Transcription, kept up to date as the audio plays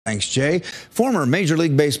Thanks, Jay. Former Major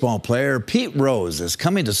League Baseball player Pete Rose is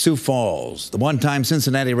coming to Sioux Falls. The one-time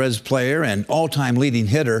Cincinnati Reds player and all-time leading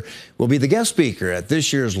hitter will be the guest speaker at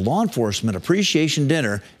this year's Law Enforcement Appreciation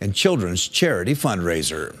Dinner and Children's Charity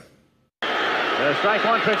Fundraiser. Strike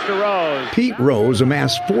one pitch to Rose. Pete Rose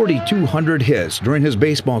amassed 4,200 hits during his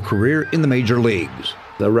baseball career in the major leagues.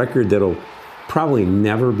 The record that'll probably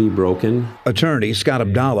never be broken. Attorney Scott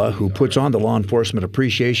Abdallah, who puts on the Law Enforcement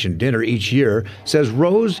Appreciation Dinner each year, says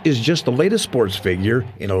Rose is just the latest sports figure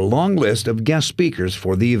in a long list of guest speakers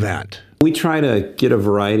for the event. We try to get a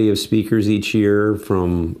variety of speakers each year,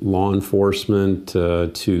 from law enforcement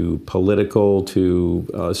to political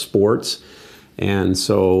to sports. And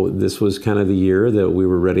so this was kind of the year that we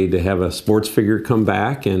were ready to have a sports figure come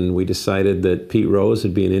back, and we decided that Pete Rose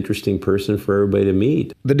would be an interesting person for everybody to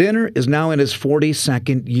meet. The dinner is now in its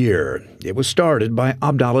 42nd year. It was started by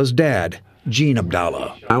Abdallah's dad, Gene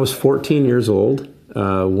Abdallah. I was 14 years old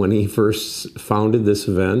when he first founded this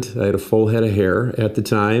event. I had a full head of hair at the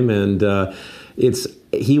time, and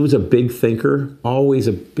he was a big thinker, always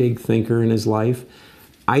a big thinker in his life.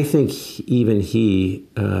 I think even he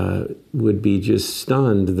would be just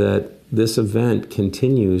stunned that this event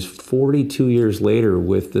continues 42 years later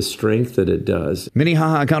with the strength that it does.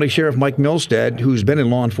 Minnehaha County Sheriff Mike Milstead, who's been in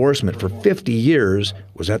law enforcement for 50 years,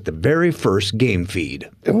 was at the very first game feed.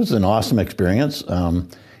 It was an awesome experience.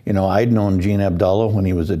 You know, I'd known Gene Abdallah when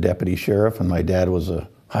he was a deputy sheriff, and my dad was a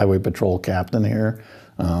highway patrol captain here.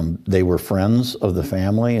 They were friends of the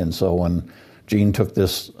family, and so when Gene took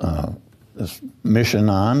this mission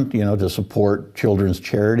on, you know, to support children's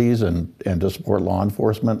charities and to support law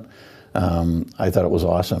enforcement, I thought it was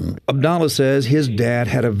awesome. Abdallah says his dad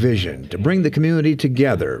had a vision to bring the community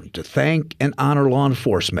together to thank and honor law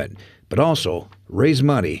enforcement, but also raise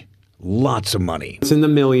money, lots of money. It's in the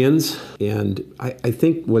millions, and I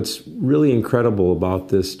think what's really incredible about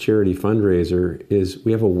this charity fundraiser is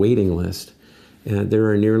we have a waiting list, and there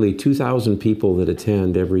are nearly 2,000 people that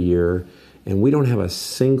attend every year, and we don't have a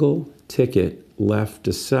single ticket left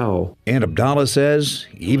to sell. And Abdallah says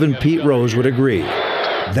even Pete Rose would agree.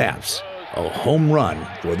 That's a home run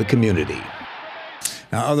for the community.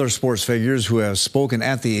 Now, other sports figures who have spoken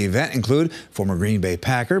at the event include former Green Bay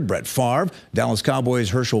Packer Brett Favre, Dallas Cowboys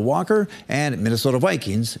Herschel Walker, and Minnesota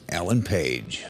Vikings Alan Page.